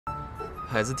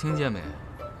海子听见没？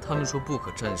他们说不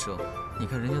可战胜，你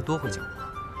看人家多会讲话。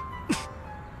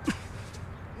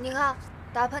你看，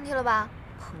打喷嚏了吧？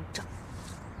膨胀。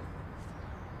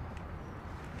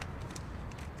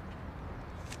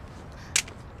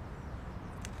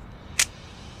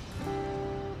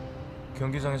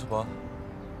 경기장에서 봐.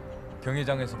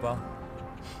 경기장에서 봐.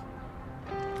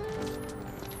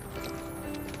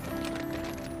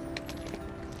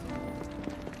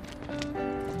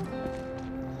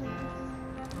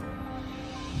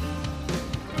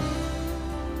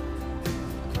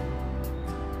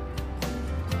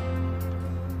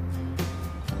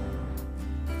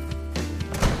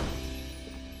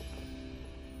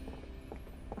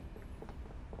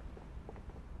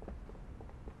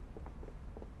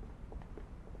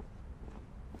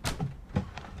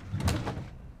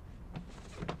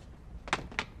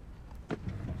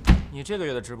你这个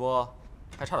月的直播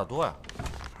还差得多呀，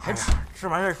还吃吃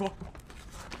完再说。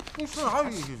你上哪有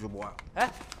一起直播呀？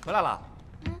哎，回来了。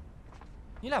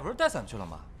你俩不是带伞去了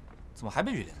吗？怎么还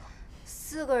没雨淋呢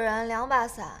？4个人2把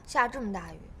伞，下这么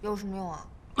大雨有什么用啊？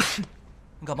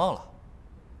你感冒了？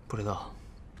不知道。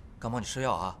感冒你吃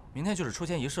药啊，明天就是抽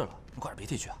签仪式了，你挂着鼻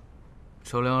涕去啊。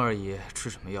着凉而已，吃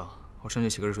什么药？我上去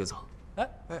洗个热水澡。哎，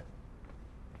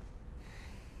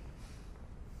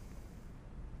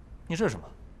你这是什么？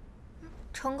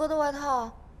 成哥的外套。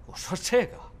我说这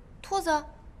个。兔子。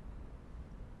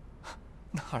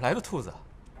哪来的兔子？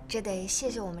这得谢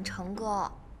谢我们成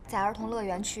哥，在儿童乐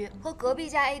园区和隔壁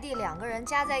家 AD 2个人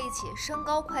加在一起，身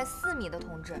高快4米的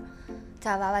同志，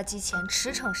在娃娃机前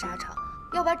驰骋沙场，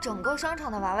要把整个商场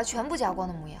的娃娃全部加光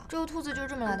的模样。这个兔子就是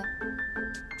这么来的。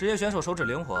职业选手手指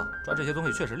灵活，抓这些东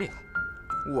西确实厉害。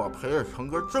我陪着成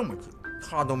哥这么久，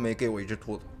他都没给我一只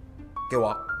兔子，给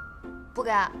我。不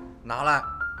给。拿来。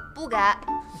 不给！哎，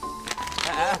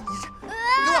你这，给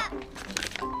我！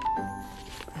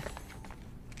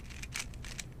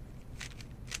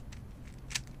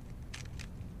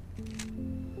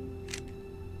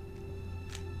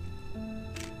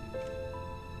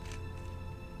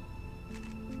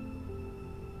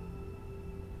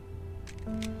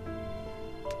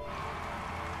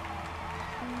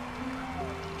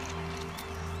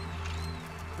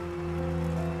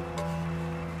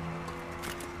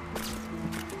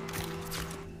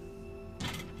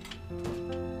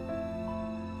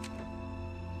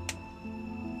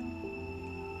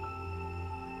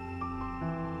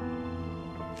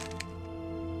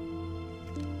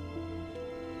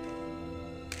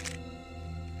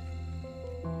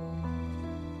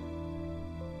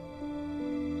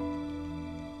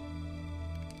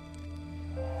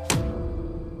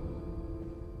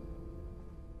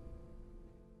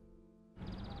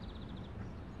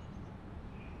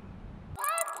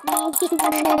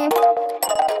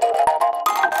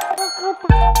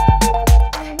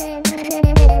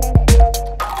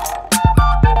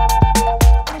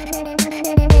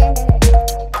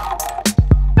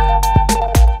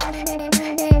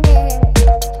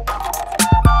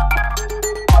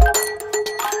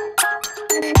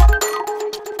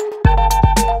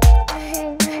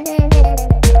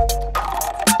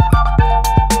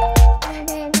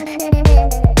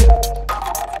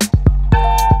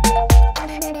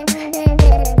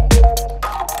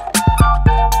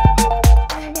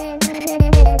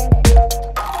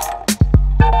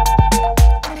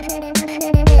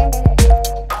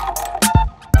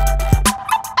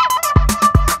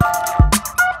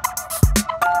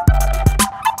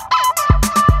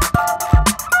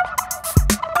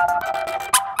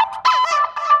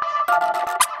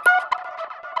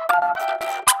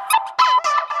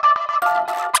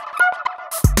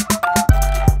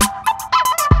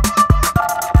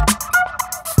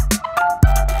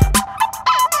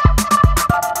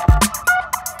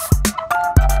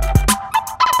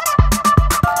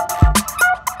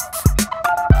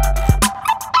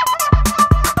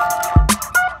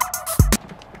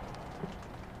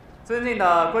尊敬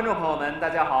的观众朋友们，大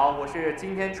家好，我是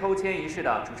今天抽签仪式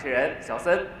的主持人小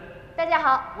森。大家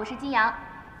好，我是金阳。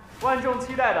万众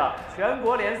期待的全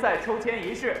国联赛抽签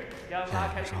仪式将拉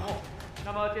开序幕。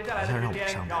那么接下来的时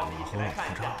间，让我们一起来看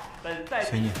一下本赛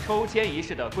季抽签仪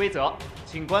式的规则，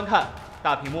请观看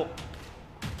大屏幕。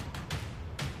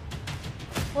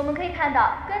我们可以看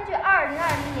到，根据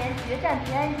2020年决战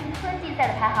平安京春季赛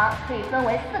的排行，可以分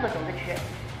为4个种子池，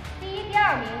第1、第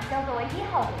2名将作为1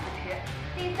号种子池，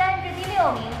第3至第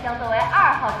6名将作为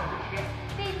2号种子池，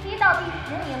第7到第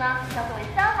10名呢将作为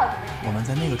3号种子池，我们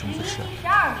在那个种子池，第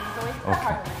12名作为4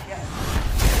号种子池。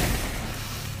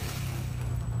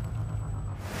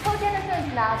抽签的顺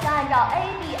序呢将按照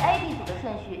A、B 组的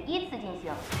顺序依次进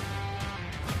行。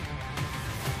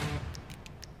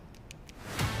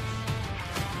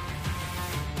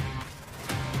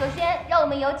首先，让我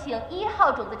们有请1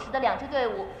号种子池的2支队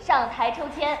伍上台抽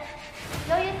签。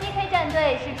由于 CK 战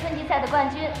队是春季赛的冠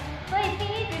军，所以第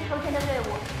1支抽签的队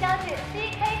伍将是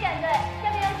CK 战队。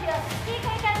下面有请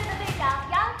CK 战队的队长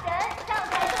杨神上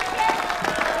台抽签。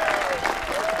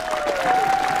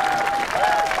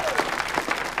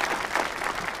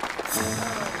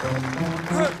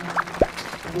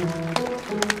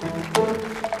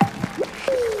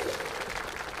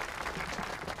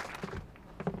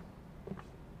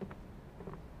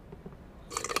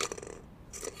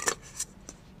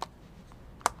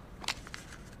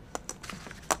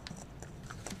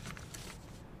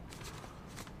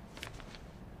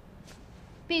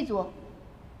B 组，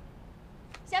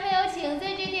下面有请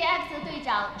ZGDX 队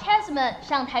长 Chessman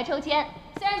上台抽签。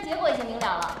虽然结果已经明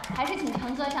了了，还是请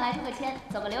成哥上来抽个签，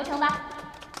走个流程吧。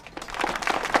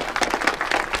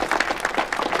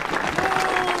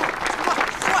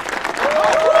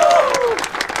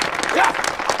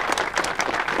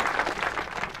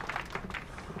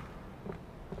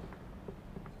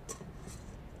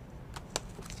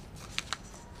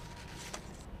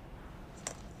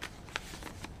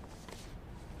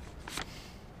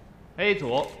A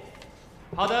组，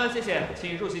好的，谢谢，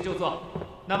请入席就座。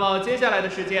那么接下来的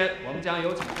时间，我们将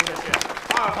有请出的是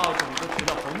2号种子池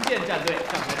的红箭战队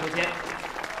上台抽签，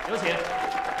有请。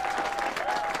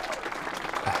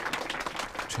哎，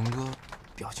陈哥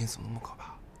表情怎么那么可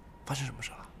怕？发生什么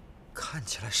事了？看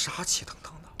起来杀气腾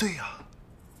腾的。对呀。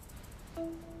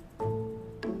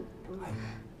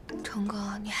成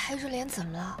哥，你黑着脸怎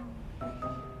么了？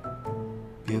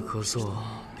别咳嗽，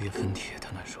别喷嚏，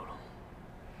太难受了。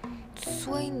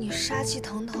所以你杀气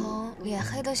腾腾，脸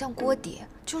黑得像锅底，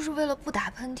就是为了不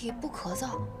打喷嚏、不咳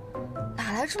嗽，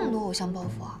哪来这么多偶像包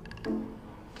袱啊？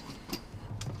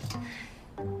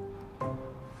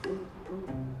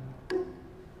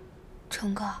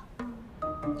成哥，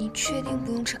你确定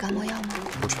不用吃感冒药吗？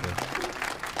不吃。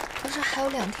可是还有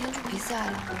2天就比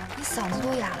赛了，你嗓子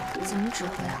都哑了，怎么指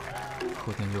挥啊？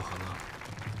后天就好了。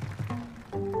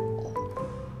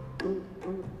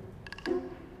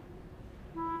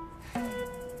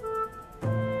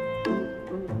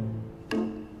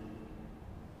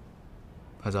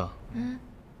孩子，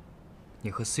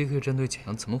你和 CK 战队简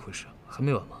阳怎么回事？还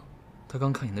没完吗？他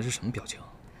刚看你那是什么表情？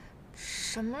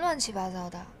什么乱七八糟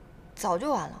的，早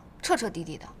就完了，彻彻底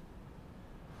底的。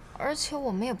而且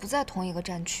我们也不在同一个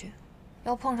战区，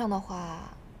要碰上的话，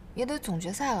也得总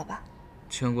决赛了吧？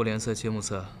全国联赛揭幕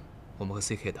赛，我们和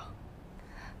CK 打。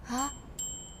啊？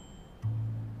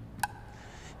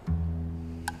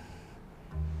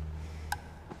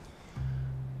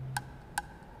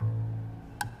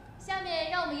下面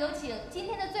让我们有请今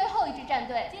天的最后一支战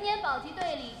队，今年保级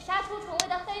队里杀出重围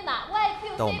的黑马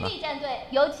YQCB 战队，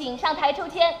有请上台抽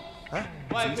签。哎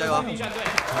，YQCB 战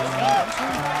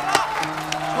队。